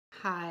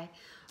Hi.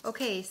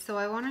 Okay, so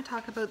I want to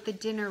talk about the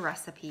dinner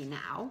recipe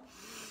now.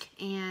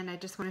 And I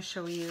just want to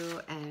show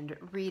you and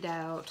read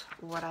out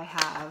what I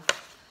have,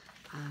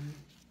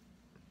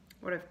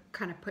 what I've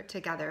kind of put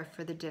together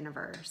for the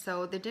dinner.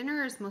 So the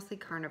dinner is mostly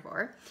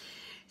carnivore.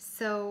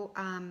 So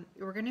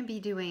we're going to be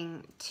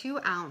doing 2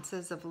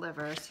 ounces of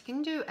liver. So you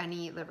can do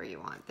any liver you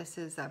want. This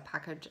is a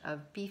package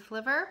of beef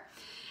liver.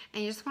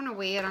 And you just want to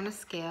weigh it on a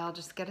scale.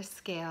 Just get a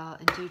scale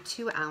and do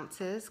 2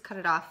 ounces. Cut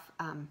it off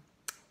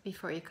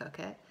before you cook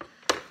it.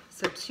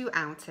 So 2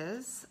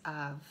 ounces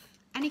of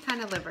any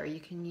kind of liver.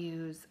 You can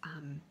use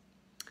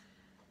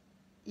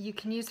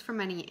from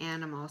any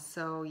animal.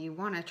 So you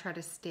want to try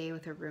to stay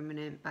with a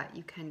ruminant, but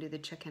you can do the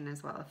chicken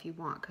as well if you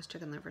want, because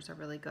chicken livers are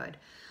really good.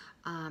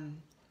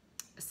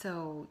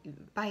 So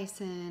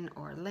bison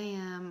or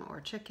lamb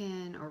or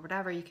chicken or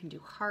whatever, you can do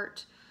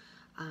heart,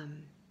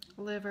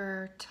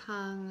 liver,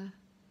 tongue,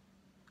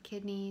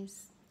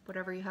 kidneys,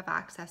 whatever you have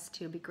access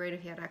to. It'd be great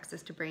if you had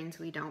access to brains.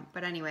 We don't,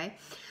 but anyway,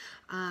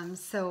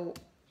 so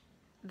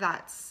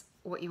that's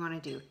what you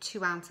want to do,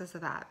 2 ounces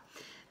of that.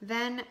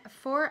 Then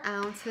 4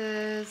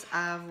 ounces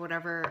of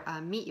whatever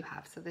meat you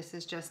have. So this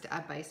is just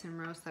a bison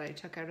roast that I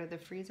took out of the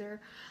freezer.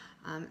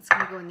 It's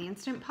going to go in the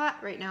Instant Pot.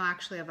 Right now,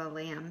 actually, I have a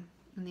lamb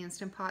in the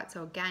Instant Pot.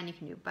 So again, you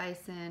can do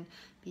bison,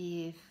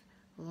 beef,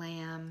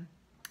 lamb.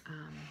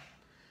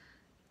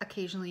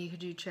 Occasionally you could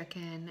do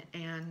chicken,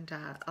 and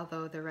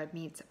although the red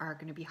meats are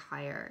going to be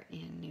higher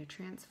in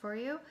nutrients for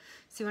you.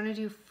 So you want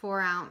to do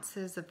 4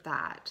 ounces of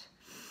that.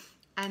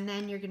 And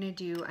then you're going to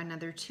do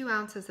another 2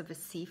 ounces of a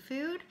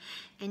seafood,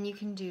 and you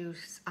can do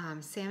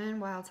salmon,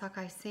 wild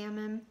sockeye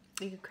salmon.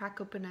 You could crack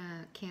open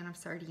a can of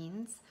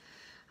sardines.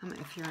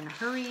 If you're in a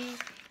hurry, you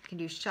can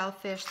do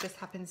shellfish. This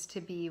happens to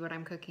be what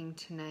I'm cooking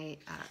tonight,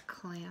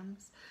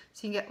 clams.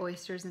 So you can get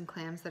oysters and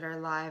clams that are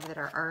live, that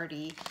are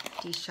already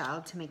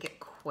deshelled to make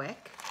it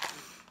quick.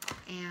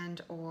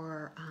 And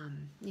or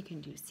you can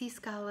do sea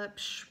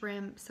scallops,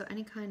 shrimp, so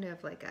any kind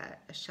of like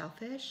a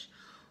shellfish.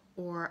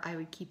 Or I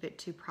would keep it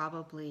to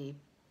probably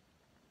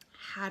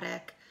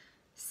haddock,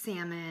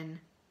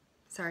 salmon,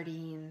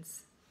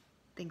 sardines,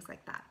 things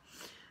like that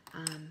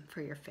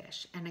for your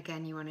fish. And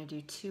again, you want to do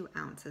 2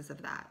 ounces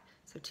of that.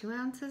 So 2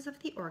 ounces of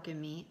the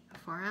organ meat,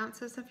 4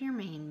 ounces of your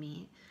main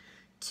meat,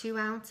 2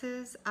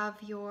 ounces of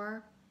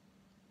your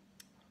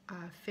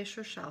fish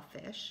or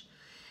shellfish.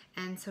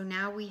 And so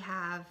now we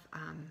have,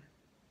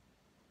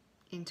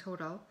 in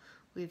total,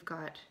 we've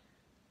got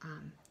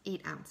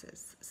 8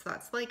 ounces. So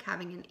that's like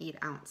having an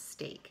 8-ounce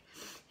steak.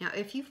 Now,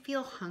 if you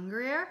feel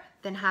hungrier,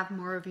 then have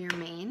more of your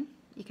main.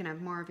 You can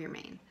have more of your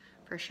main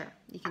for sure.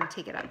 You can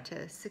take it up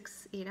to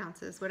 6, 8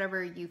 ounces,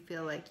 whatever you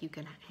feel like you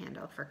can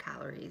handle for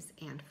calories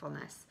and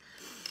fullness.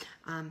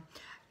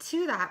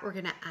 To that, we're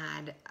gonna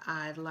add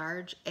a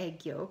large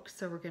egg yolk.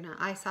 So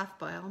I soft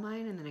boil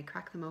mine, and then I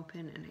crack them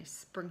open and I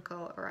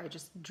sprinkle, or I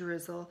just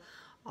drizzle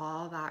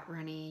all that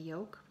runny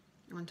yolk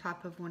on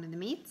top of one of the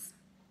meats.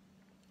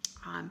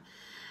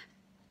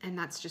 And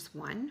that's just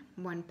one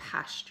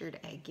pastured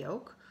egg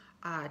yolk.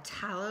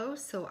 Tallow,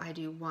 so I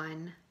do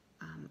 1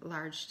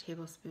 large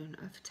tablespoon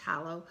of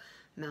tallow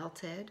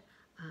melted.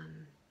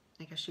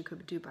 I guess you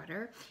could do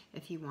butter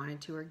if you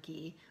wanted to, or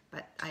ghee,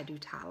 but I do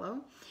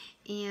tallow.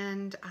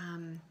 And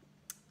I'm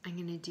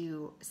gonna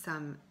do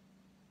some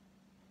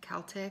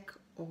Celtic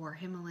or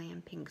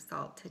Himalayan pink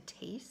salt to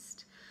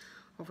taste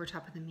over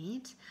top of the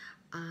meat.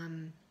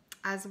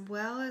 As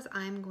well as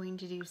I'm going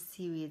to do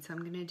seaweed. So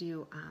I'm gonna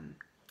do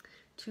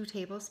 2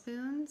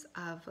 tablespoons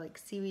of like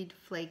seaweed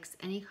flakes,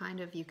 any kind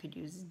of, you could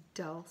use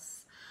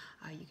dulse,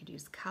 you could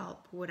use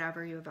kelp,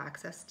 whatever you have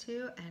access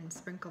to, and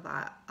sprinkle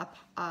that up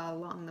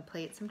along the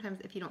plate.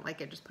 Sometimes if you don't like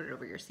it, just put it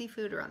over your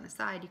seafood or on the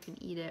side. You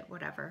can eat it,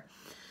 whatever.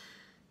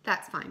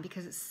 That's fine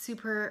because it's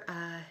super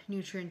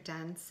nutrient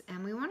dense,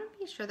 and we want to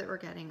be sure that we're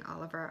getting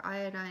all of our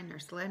iodine or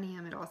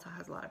selenium. It also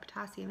has a lot of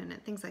potassium in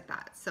it, things like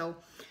that. So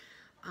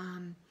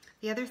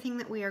the other thing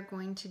that we are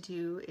going to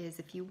do is,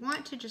 if you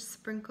want to just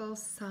sprinkle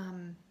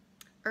some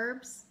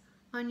herbs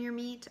on your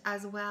meat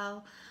as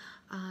well,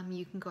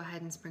 you can go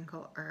ahead and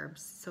sprinkle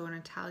herbs. So an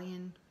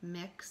Italian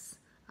mix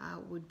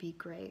would be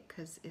great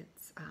because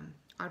it's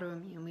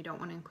autoimmune. We don't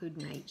want to include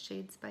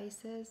nightshade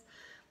spices,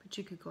 but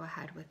you could go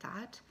ahead with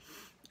that.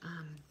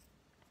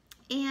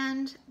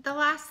 And the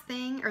last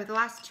thing, or the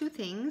last 2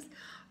 things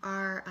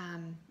are,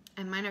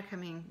 and mine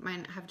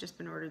have just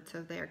been ordered,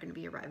 so they are going to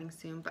be arriving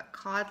soon, but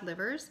cod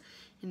livers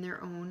in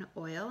their own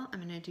oil. I'm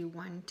going to do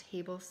 1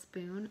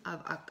 tablespoon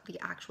of the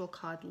actual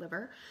cod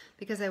liver,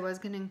 because I was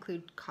going to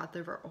include cod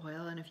liver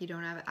oil, and if you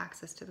don't have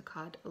access to the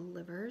cod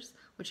livers,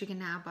 which you can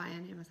now buy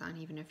on Amazon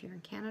even if you're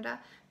in Canada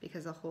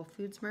because of Whole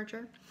Foods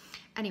merger,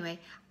 anyway,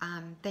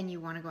 then you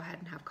want to go ahead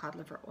and have cod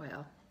liver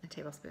oil, a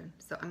tablespoon.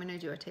 So I'm going to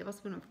do a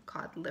tablespoon of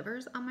cod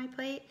livers on my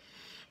plate,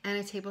 and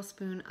a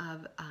tablespoon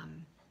of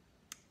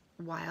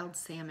wild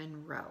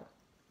salmon roe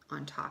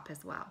on top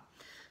as well.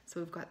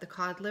 So we've got the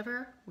cod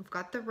liver, we've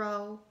got the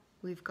roe,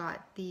 we've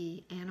got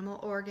the animal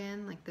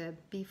organ like the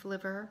beef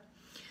liver,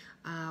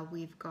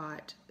 we've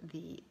got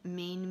the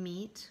main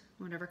meat,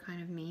 whatever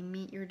kind of main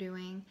meat you're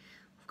doing,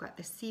 we've got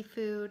the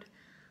seafood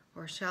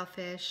or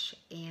shellfish,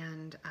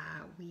 and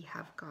we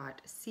have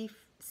got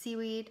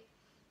seaweed,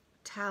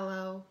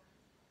 tallow,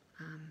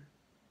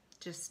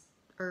 just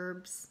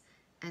herbs,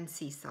 and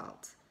sea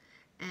salt.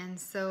 And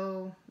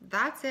so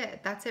that's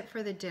it. That's it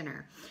for the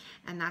dinner.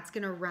 And that's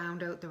going to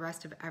round out the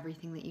rest of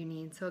everything that you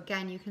need. So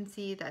again, you can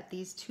see that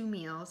these 2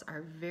 meals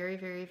are very,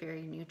 very,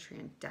 very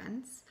nutrient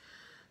dense.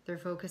 They're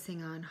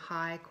focusing on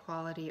high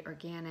quality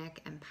organic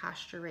and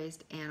pasture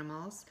raised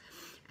animals.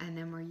 And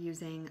then we're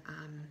using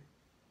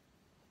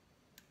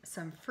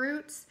some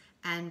fruits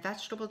and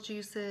vegetable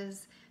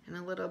juices and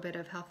a little bit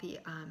of healthy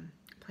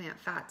plant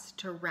fats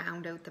to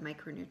round out the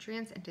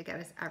micronutrients and to get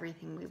us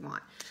everything we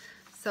want.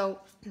 So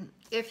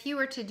if you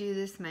were to do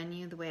this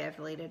menu the way I've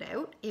laid it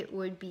out, it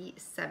would be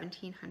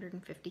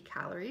 1,750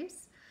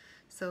 calories.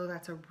 So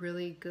that's a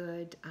really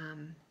good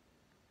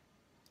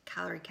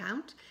calorie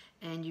count,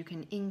 and you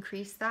can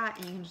increase that,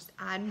 and you can just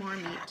add more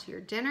meat to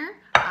your dinner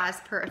as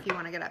per. If you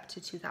want to get up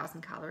to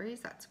 2,000 calories,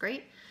 that's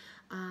great.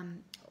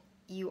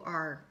 You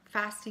are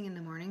fasting in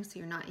the morning, so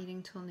you're not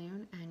eating till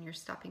noon, and you're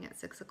stopping at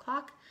 6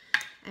 o'clock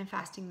and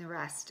fasting the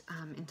rest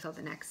until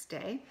the next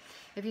day.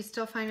 If you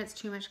still find it's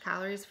too much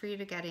calories for you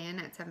to get in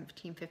at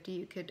 1,750,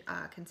 you could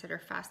consider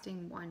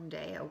fasting 1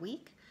 day a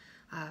week,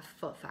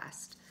 full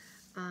fast.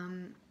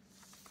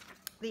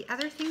 The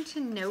other thing to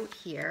note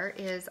here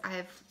is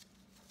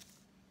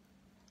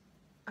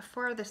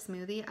for the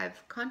smoothie,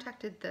 I've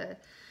contacted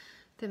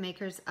the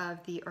makers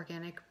of the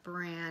organic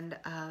brand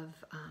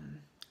of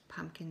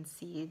pumpkin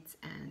seeds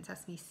and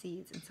sesame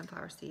seeds and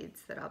sunflower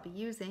seeds that I'll be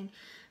using,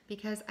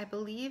 because I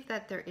believe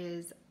that there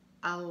is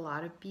a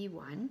lot of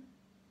B1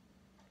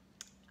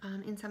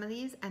 in some of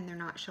these, and they're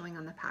not showing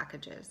on the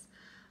packages.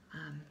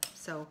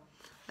 So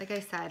like I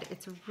said,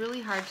 it's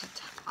really hard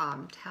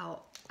to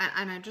tell,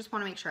 and I just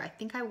want to make sure. I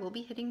think I will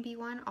be hitting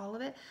B1, all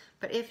of it,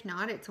 but if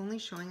not, it's only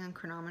showing on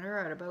Chronometer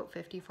at about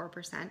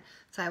 54%,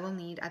 so I will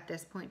need at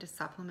this point to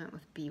supplement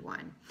with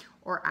B1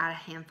 or add a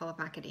handful of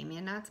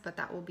macadamia nuts, but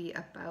that will be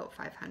about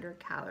 500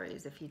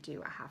 calories if you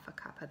do a half a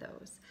cup of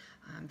those.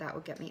 That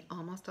will get me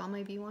almost all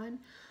my B1.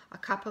 A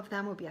cup of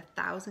them will be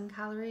 1,000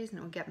 calories, and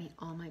it will get me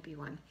all my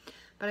B1.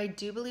 But I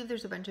do believe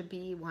there's a bunch of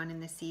B1 in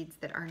the seeds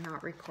that are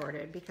not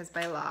recorded, because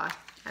by law,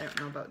 I don't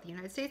know about the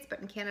United States, but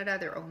in Canada,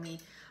 they're only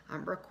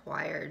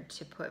required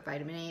to put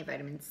vitamin A,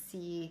 vitamin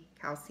C,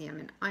 calcium,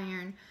 and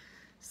iron.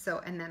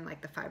 So, and then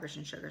like the fibers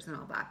and sugars and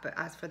all that. But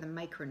as for the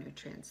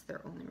micronutrients,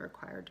 they're only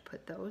required to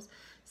put those.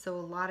 So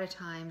a lot of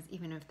times,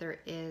 even if there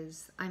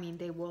is, I mean,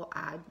 they will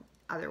add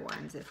other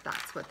ones if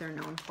that's what they're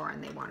known for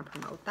and they want to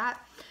promote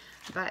that.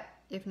 But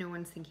if no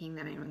one's thinking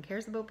that anyone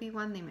cares about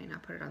B1, they may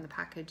not put it on the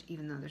package,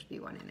 even though there's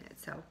B1 in it.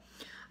 So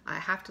I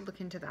have to look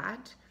into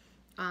that.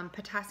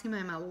 Potassium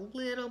I'm a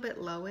little bit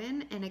low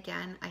in, and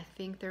again, I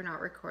think they're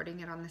not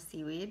recording it on the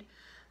seaweed,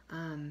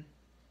 and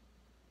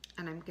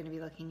I'm going to be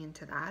looking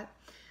into that.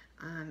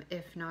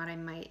 If not, I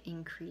might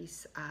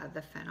increase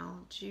the fennel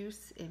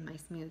juice in my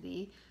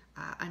smoothie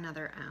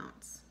another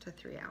ounce to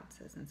 3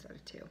 ounces instead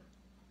of 2.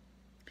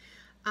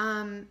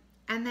 And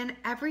then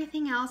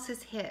everything else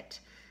is hit.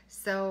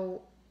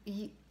 So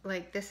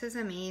like, this is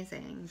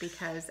amazing,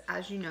 because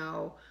as you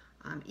know,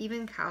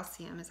 even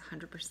calcium is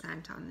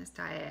 100% on this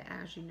diet.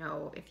 As you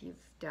know, if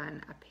you've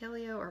done a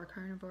paleo or a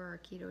carnivore or a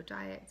keto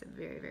diet, it's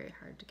very, very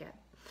hard to get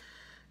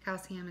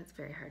calcium. It's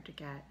very hard to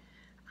get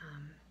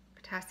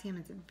potassium.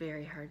 It's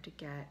very hard to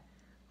get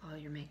all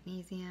your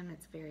magnesium.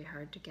 It's very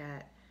hard to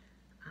get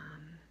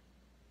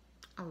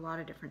a lot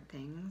of different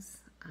things,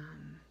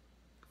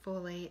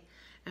 folate,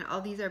 and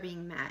all these are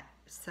being met.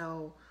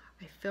 So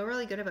I feel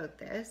really good about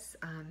this.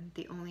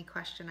 The only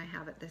question I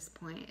have at this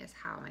point is,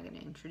 how am I going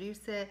to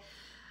introduce it?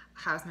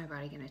 How's my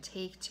body going to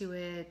take to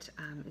it?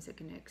 Is it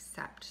going to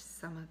accept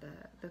some of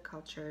the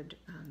cultured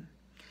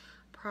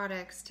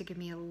products to give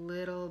me a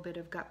little bit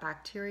of gut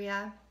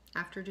bacteria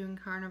after doing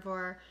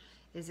carnivore?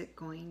 Is it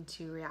going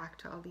to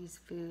react to all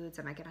these foods?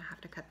 Am I going to have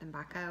to cut them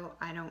back out?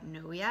 I don't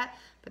know yet,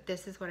 but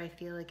this is what I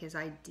feel like is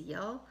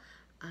ideal.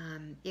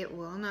 It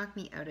will knock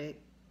me out of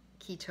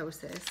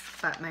ketosis,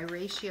 but my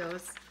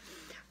ratios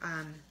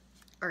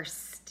are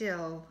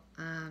still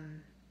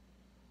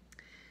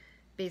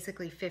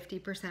basically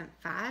 50%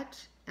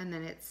 fat, and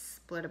then it's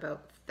split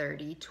about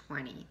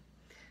 30-20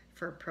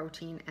 for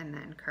protein and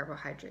then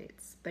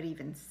carbohydrates. But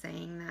even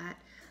saying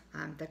that,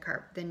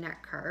 the net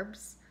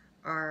carbs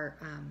are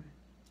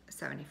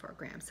 74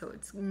 grams, so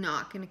it's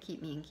not going to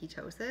keep me in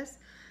ketosis,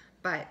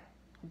 but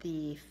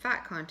the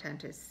fat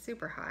content is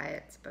super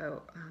high. It's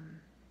about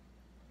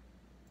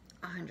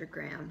 100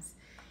 grams,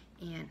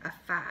 and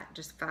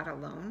just fat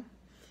alone,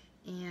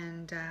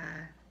 and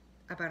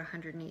about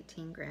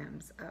 118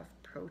 grams of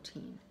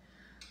protein.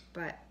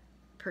 But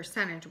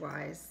percentage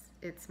wise,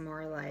 it's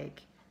more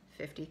like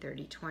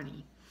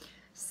 50-30-20.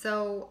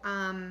 So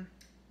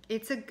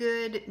it's a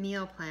good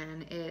meal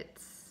plan.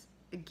 It's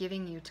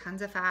giving you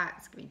tons of fat,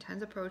 it's giving you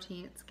tons of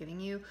protein, it's giving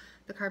you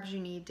the carbs you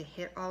need to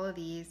hit all of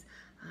these.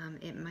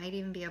 It might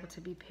even be able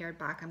to be pared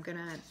back. I'm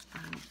gonna,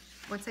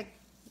 once I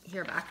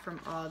hear back from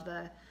all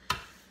the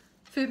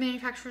food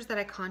manufacturers that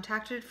I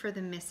contacted for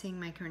the missing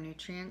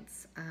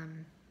micronutrients.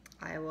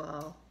 I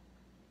will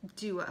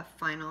do a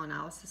final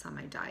analysis on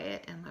my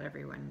diet and let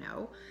everyone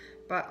know.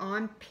 But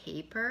on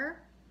paper,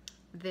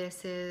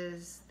 this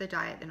is the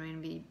diet that I'm going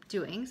to be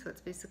doing. So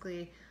it's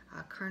basically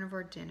a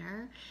carnivore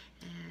dinner,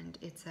 and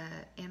it's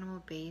a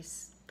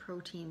animal-based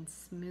protein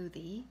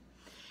smoothie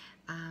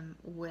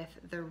with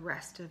the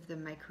rest of the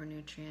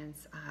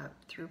micronutrients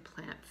through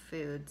plant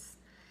foods,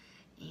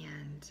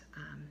 and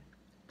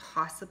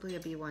possibly a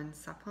B1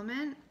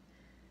 supplement.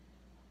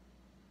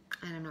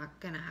 And I'm not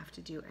gonna have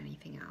to do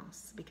anything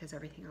else because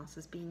everything else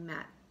is being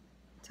met.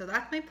 So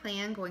that's my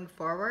plan going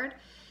forward.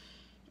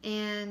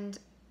 And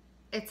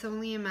it's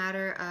only a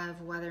matter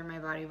of whether my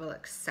body will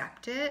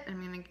accept it.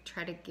 I'm gonna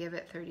try to give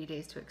it 30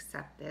 days to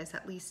accept this,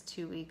 at least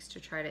 2 weeks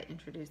to try to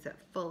introduce it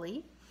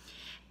fully.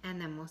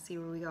 And then we'll see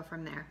where we go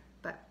from there.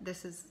 But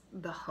this is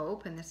the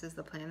hope, and this is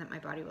the plan, that my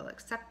body will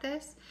accept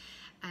this.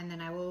 And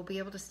then I will be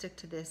able to stick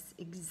to this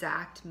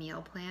exact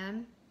meal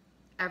plan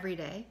every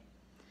day.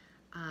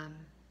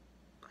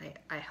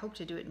 I hope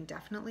to do it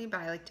indefinitely, but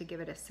I like to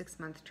give it a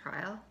 6-month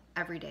trial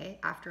every day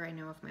after I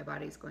know if my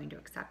body's going to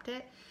accept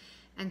it,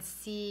 and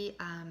see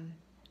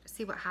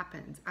what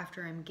happens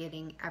after I'm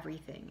getting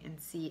everything, and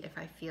see if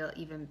I feel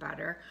even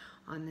better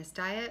on this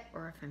diet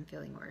or if I'm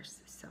feeling worse.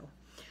 So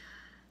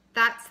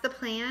that's the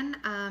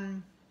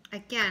plan.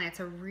 Again, it's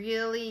a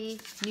really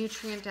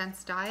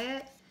nutrient-dense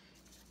diet.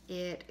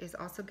 It is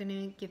also going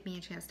to give me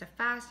a chance to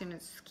fast, and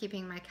it's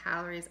keeping my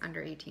calories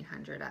under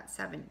 1800 at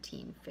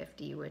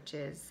 1750, which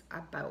is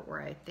about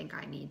where I think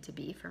I need to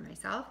be for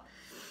myself.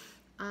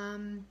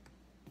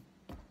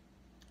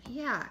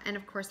 Yeah, and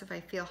of course, if I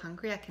feel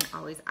hungry, I can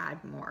always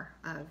add more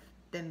of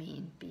the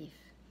main beef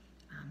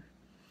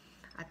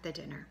at the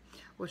dinner,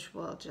 which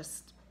will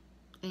just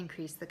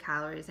increase the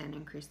calories and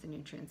increase the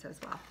nutrients as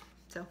well.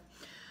 So,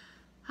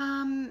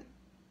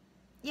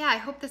 yeah, I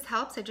hope this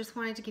helps. I just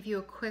wanted to give you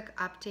a quick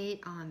update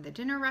on the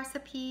dinner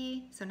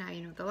recipe. So now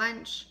you know the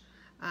lunch,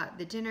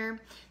 the dinner.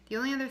 The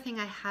only other thing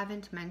I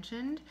haven't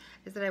mentioned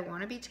is that I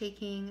want to be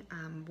taking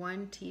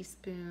 1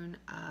 teaspoon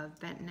of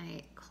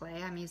bentonite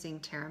clay. I'm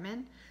using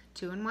Terramin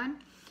 2-in-1,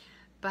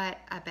 but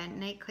a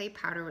bentonite clay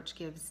powder, which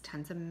gives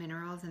tons of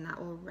minerals, and that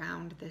will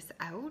round this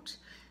out.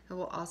 It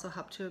will also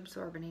help to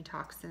absorb any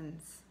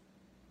toxins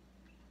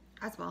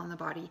as well in the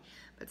body.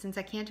 But since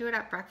I can't do it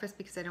at breakfast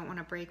because I don't want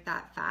to break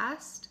that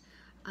fast,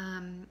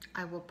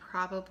 I will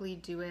probably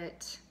do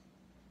it,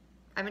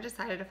 I haven't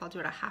decided if I'll do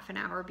it a half an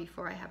hour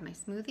before I have my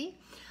smoothie,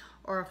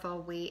 or if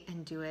I'll wait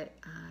and do it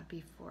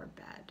before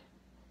bed.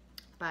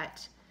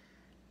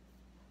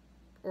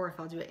 Or if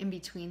I'll do it in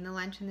between the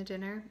lunch and the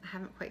dinner. I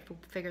haven't quite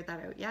figured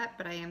that out yet,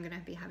 but I am going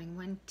to be having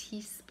 1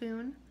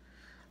 teaspoon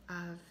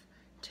of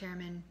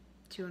Terramin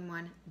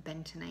 2-in-1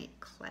 bentonite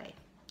clay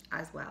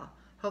as well.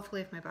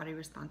 Hopefully if my body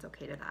responds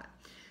okay to that.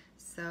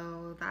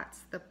 So that's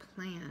the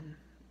plan.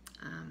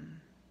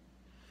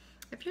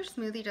 If your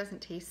smoothie doesn't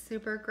taste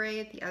super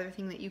great, the other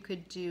thing that you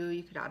could do,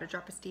 you could add a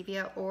drop of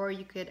stevia, or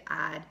you could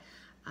add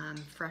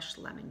fresh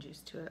lemon juice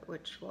to it,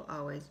 which will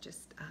always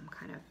just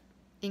kind of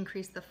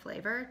increase the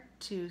flavor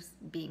to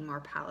being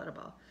more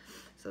palatable.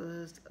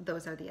 So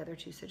those are the other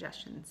 2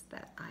 suggestions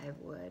that I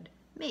would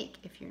make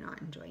if you're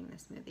not enjoying the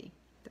smoothie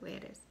the way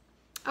it is.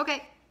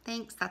 Okay,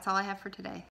 thanks. That's all I have for today.